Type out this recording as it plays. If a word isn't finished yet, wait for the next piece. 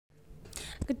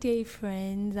Good day,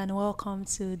 friends, and welcome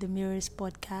to the Mirrors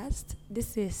Podcast.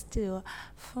 This is to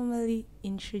formally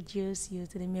introduce you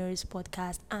to the Mirrors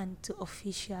Podcast and to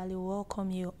officially welcome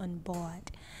you on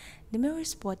board. The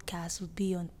Mirrors Podcast will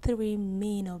be on three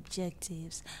main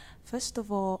objectives. First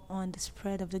of all, on the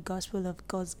spread of the gospel of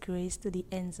God's grace to the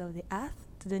ends of the earth,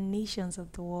 to the nations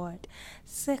of the world.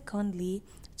 Secondly,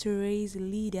 to raise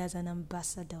leaders and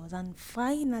ambassadors. And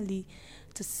finally,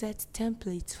 to set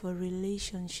templates for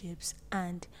relationships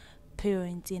and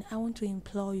parenting. I want to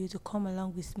implore you to come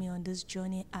along with me on this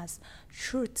journey as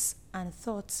truths and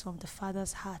thoughts from the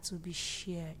Father's heart will be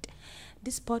shared.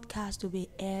 This podcast will be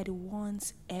aired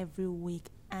once every week,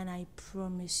 and I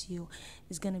promise you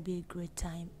it's going to be a great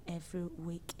time every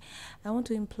week. I want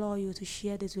to implore you to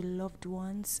share this with loved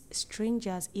ones,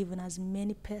 strangers, even as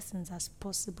many persons as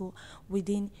possible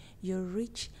within your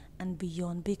reach and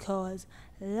beyond, because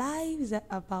lives are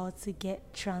about to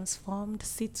get transformed,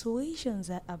 situations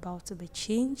are about to be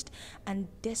changed, and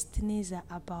destinies are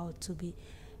about to be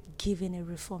given a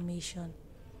reformation.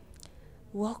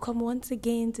 Welcome once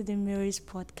again to the Mirrors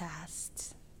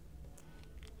Podcast.